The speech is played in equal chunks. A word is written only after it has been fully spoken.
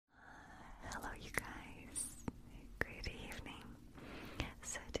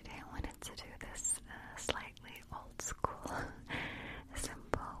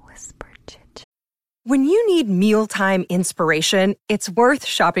When you need mealtime inspiration, it's worth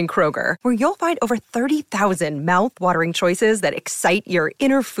shopping Kroger, where you'll find over 30,000 mouth-watering choices that excite your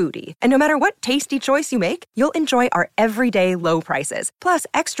inner foodie. And no matter what tasty choice you make, you'll enjoy our everyday low prices, plus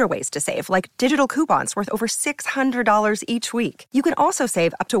extra ways to save, like digital coupons worth over $600 each week. You can also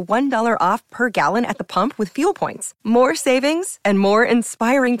save up to $1 off per gallon at the pump with fuel points. More savings and more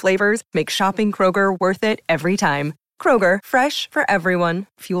inspiring flavors make shopping Kroger worth it every time. Kroger, fresh for everyone.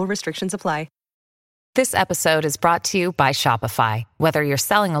 Fuel restrictions apply. This episode is brought to you by Shopify. Whether you're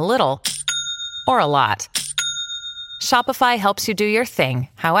selling a little or a lot, Shopify helps you do your thing,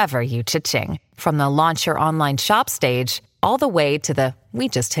 however you cha-ching. From the launch your online shop stage, all the way to the we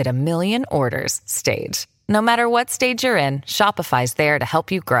just hit 1 million orders stage. No matter what stage you're in, Shopify's there to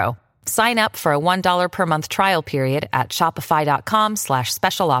help you grow. Sign up for a $1 per month trial period at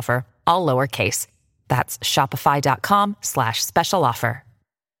shopify.com/special offer, all lowercase. That's shopify.com/special offer.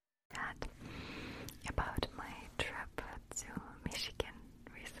 About my trip to Michigan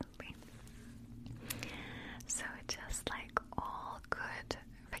recently. So just like all good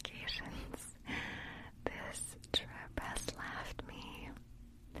vacations, this trip has left me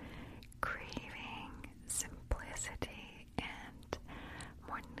craving simplicity and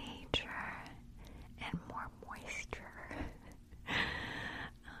more nature and more moisture.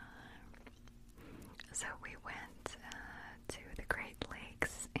 So we went to the Great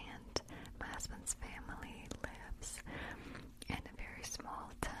Lakes, and my husband's family lives in a very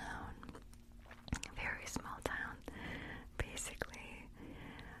small town. Basically,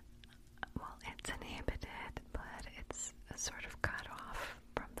 well, it's inhabited, but it's sort of cut off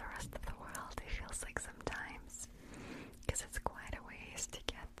from the rest of the world, it feels like sometimes, because it's quite a ways to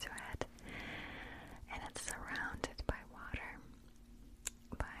get to it, and it's surrounded by water,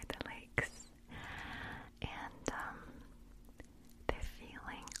 by the lakes, and the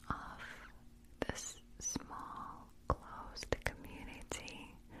feeling of this small, closed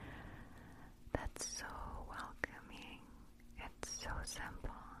community that's so welcoming. It's so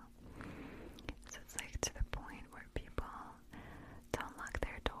simple. So it's like to the point where people don't lock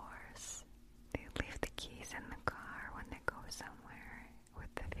their doors. They leave the keys in the car when they go somewhere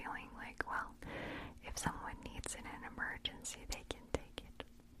with the feeling like, well, if someone needs it in an emergency, they can take it.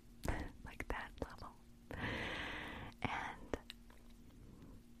 Like that level. And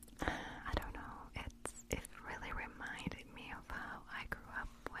I don't know, it really reminded me of how I grew up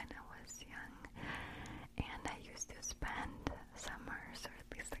when I was young, and I used to spend summers, or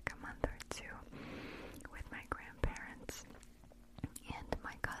at least like a month or two, with my grandparents, and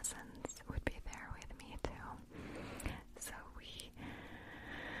my cousins would be there with me too. So we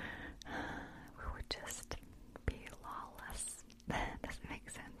would just be lawless. Does it make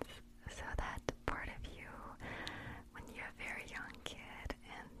sense? So that part of you, when you're a very young kid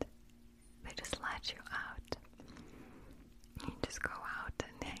and they just let you out, you just go out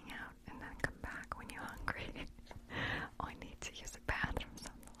and hang out and then come back when you're hungry or need to use a bathroom,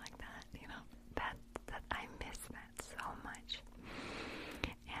 something like that, you know, that I miss that so much.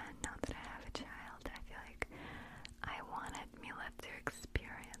 And now that I have a child, I feel like I wanted Mila to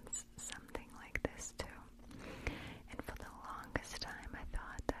experience something like this too.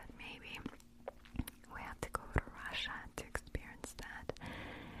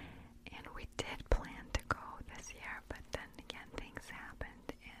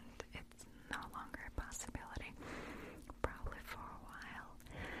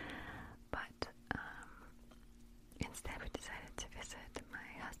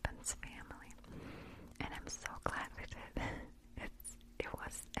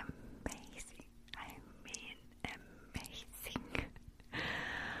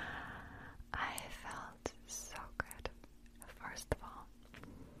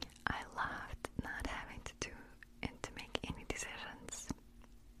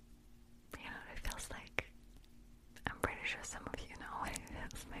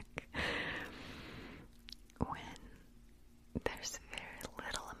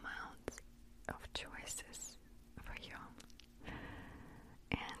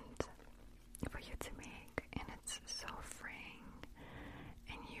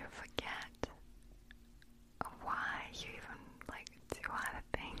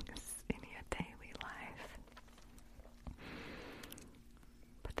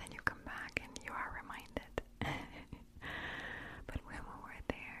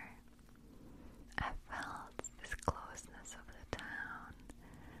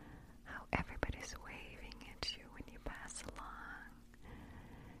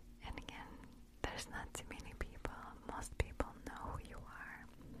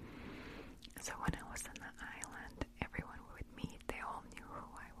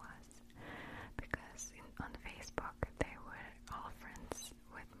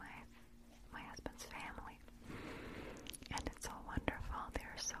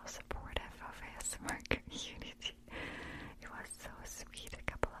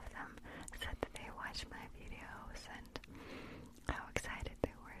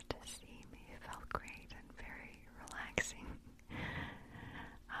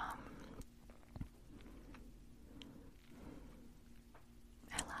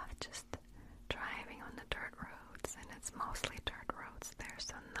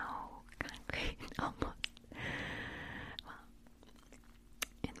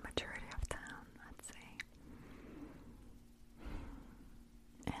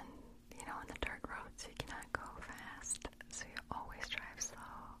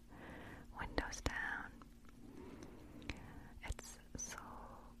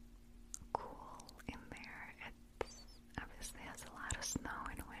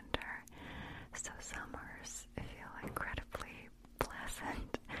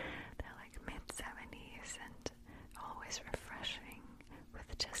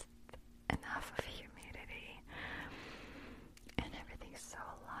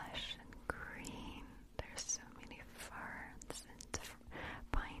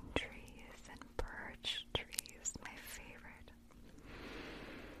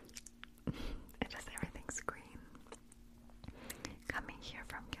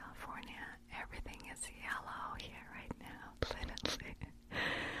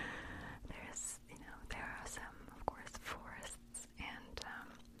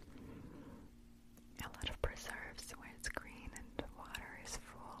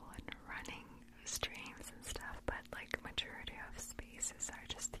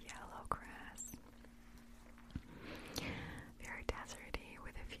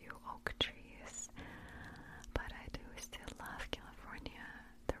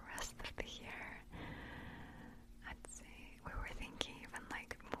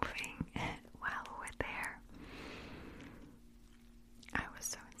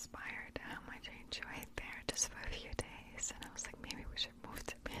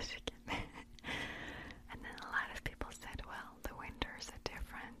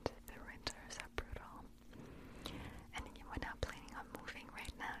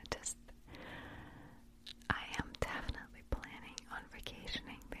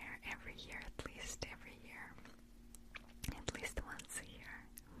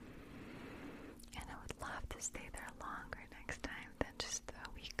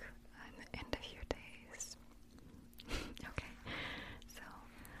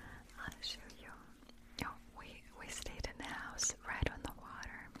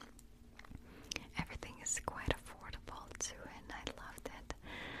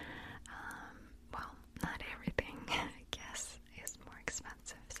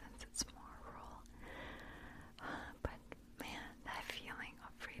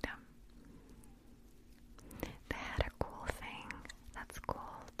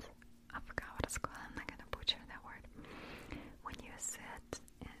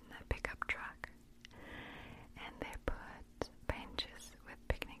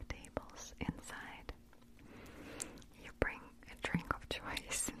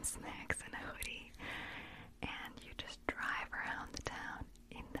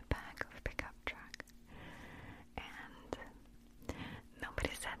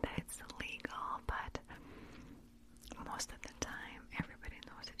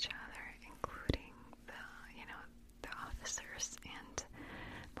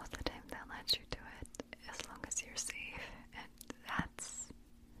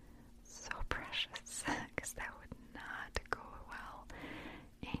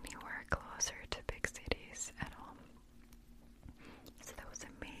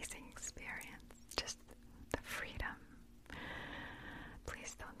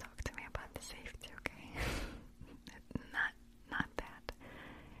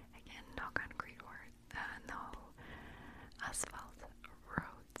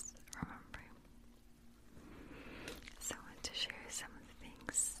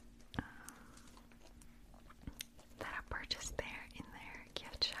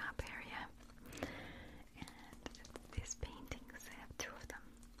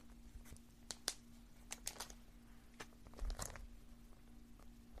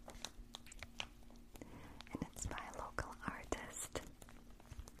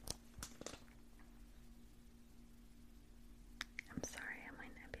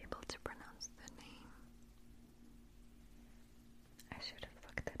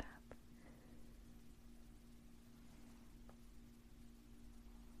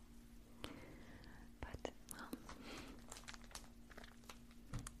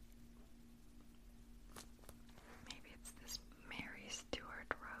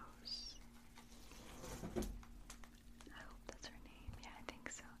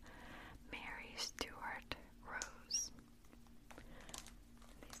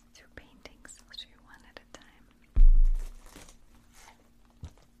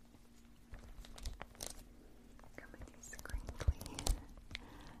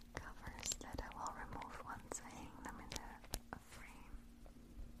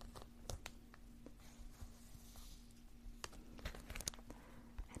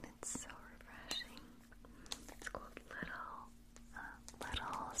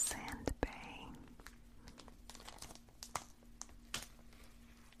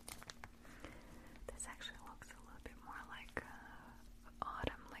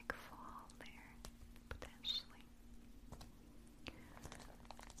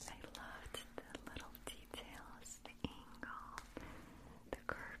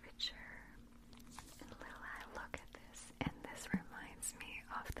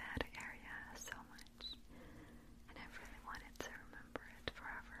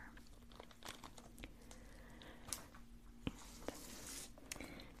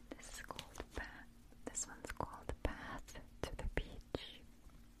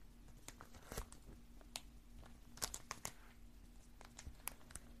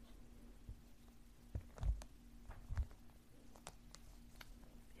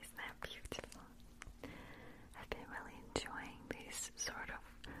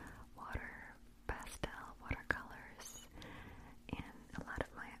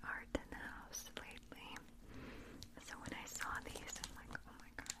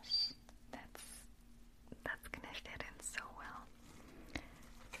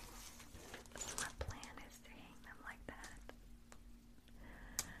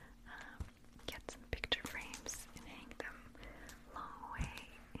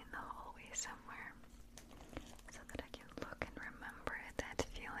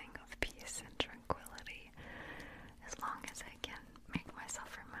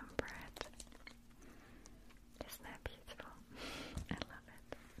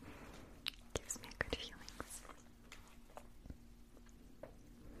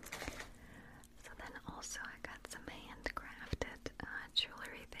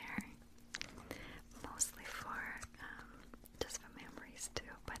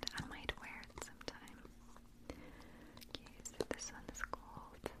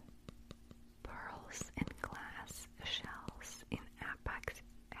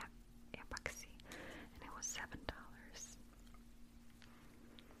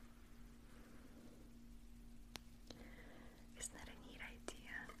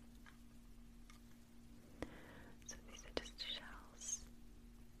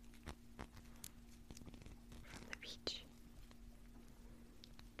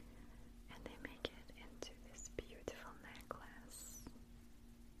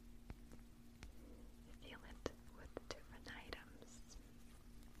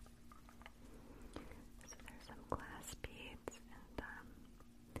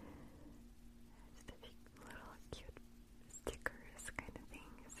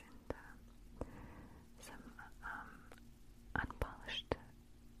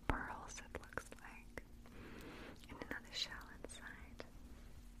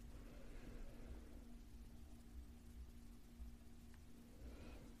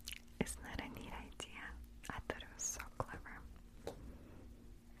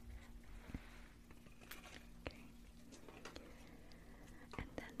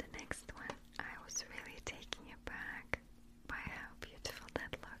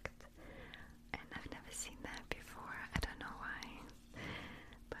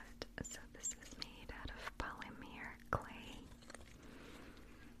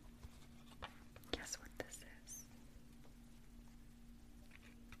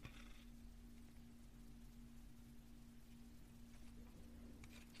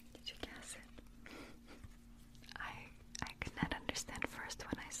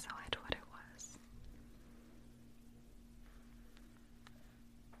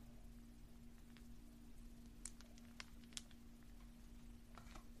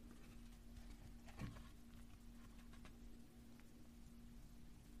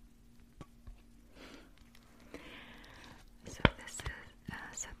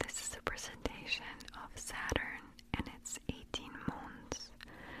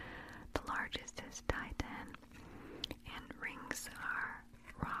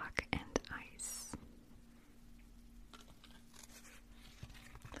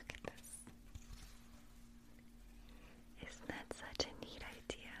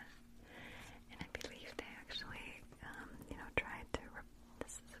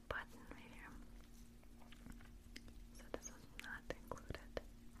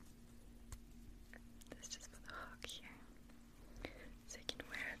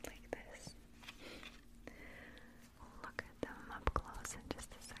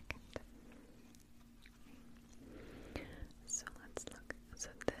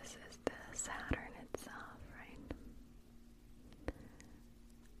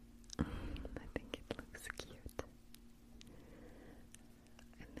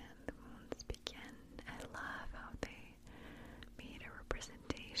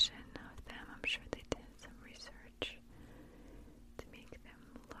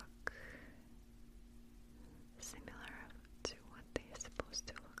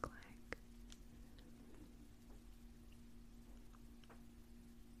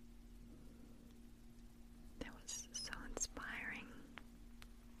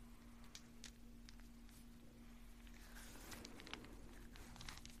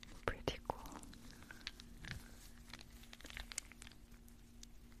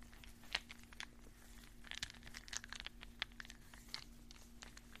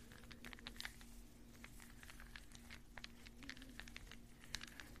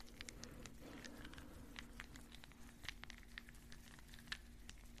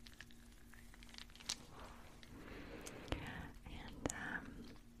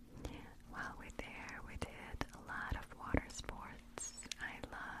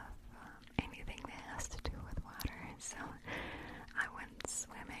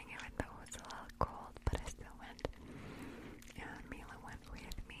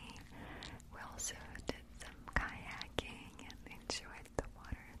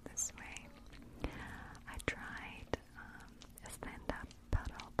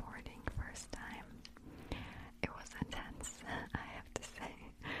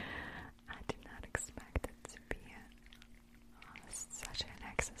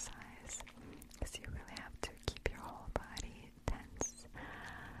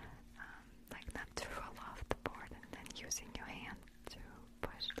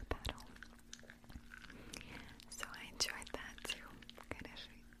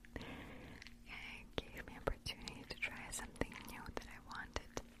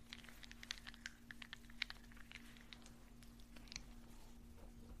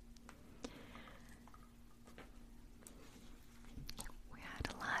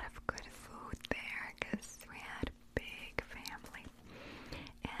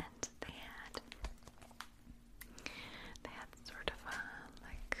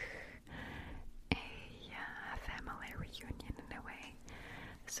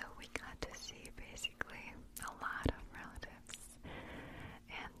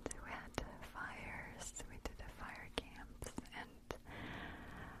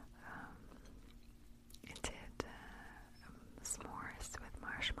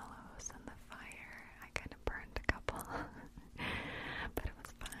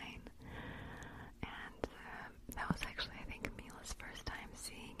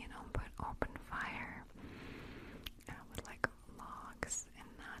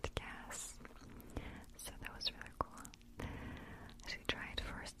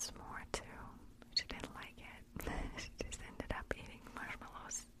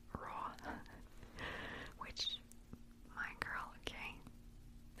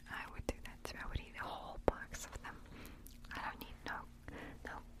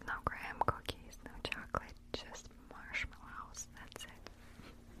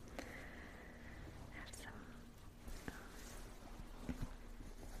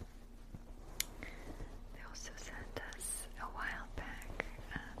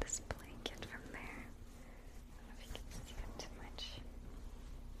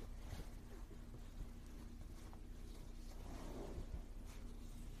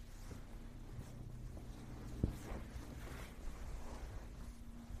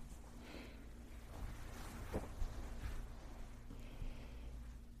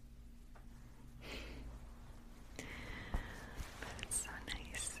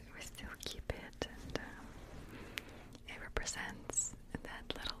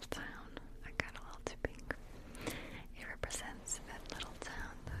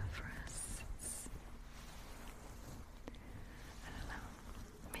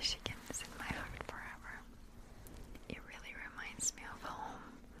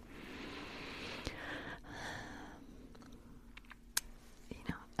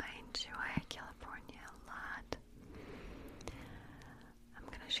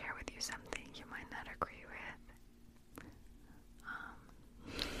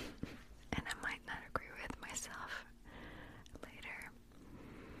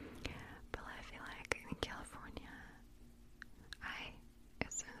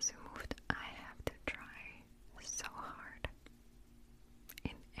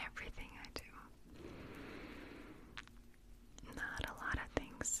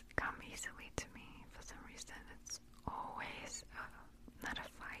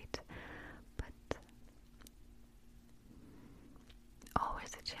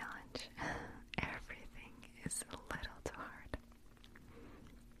 is